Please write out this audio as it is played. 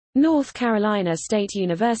North Carolina State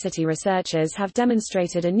University researchers have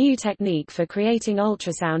demonstrated a new technique for creating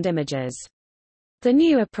ultrasound images. The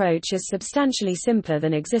new approach is substantially simpler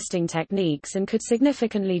than existing techniques and could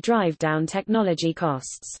significantly drive down technology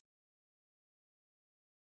costs.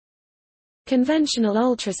 Conventional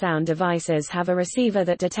ultrasound devices have a receiver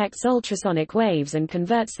that detects ultrasonic waves and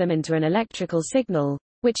converts them into an electrical signal,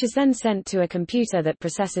 which is then sent to a computer that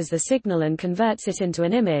processes the signal and converts it into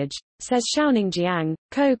an image, says Xiaoning Jiang,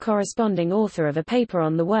 co-corresponding author of a paper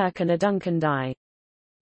on the work and a Duncan die.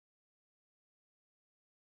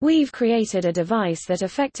 We've created a device that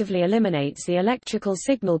effectively eliminates the electrical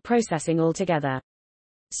signal processing altogether.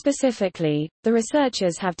 Specifically, the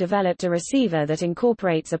researchers have developed a receiver that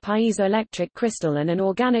incorporates a piezoelectric crystal and an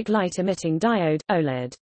organic light-emitting diode,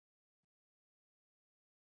 OLED.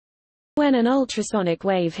 When an ultrasonic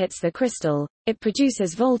wave hits the crystal, it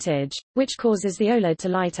produces voltage, which causes the OLED to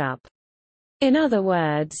light up. In other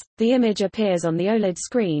words, the image appears on the OLED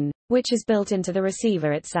screen, which is built into the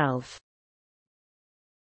receiver itself.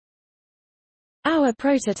 Our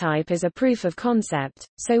prototype is a proof of concept,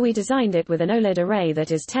 so we designed it with an OLED array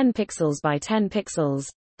that is 10 pixels by 10 pixels.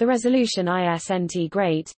 The resolution isn't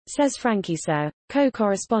great, says Frankie So,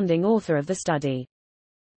 co-corresponding author of the study.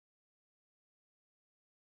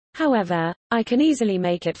 However, I can easily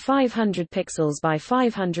make it 500 pixels by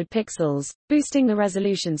 500 pixels, boosting the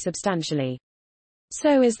resolution substantially.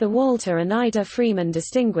 So is the Walter and Ida Freeman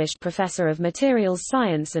Distinguished Professor of Materials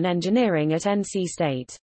Science and Engineering at NC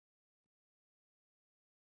State.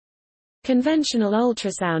 Conventional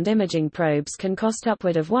ultrasound imaging probes can cost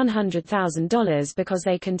upward of $100,000 because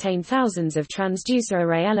they contain thousands of transducer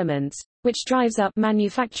array elements, which drives up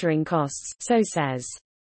manufacturing costs, So says.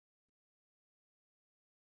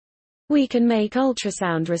 We can make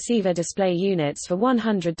ultrasound receiver display units for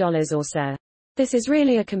 $100 or so. This is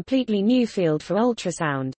really a completely new field for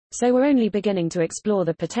ultrasound, so we're only beginning to explore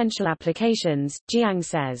the potential applications, Jiang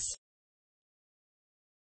says.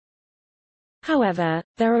 However,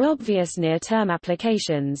 there are obvious near-term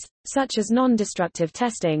applications, such as non-destructive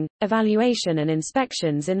testing, evaluation and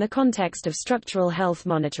inspections in the context of structural health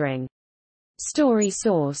monitoring. Story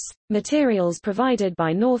source: materials provided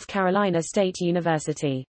by North Carolina State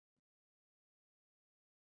University.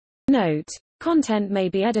 Note: content may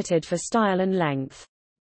be edited for style and length.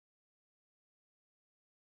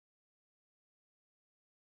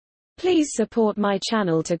 Please support my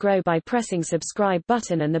channel to grow by pressing subscribe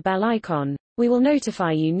button and the bell icon. We will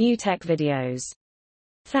notify you new tech videos.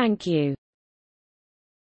 Thank you.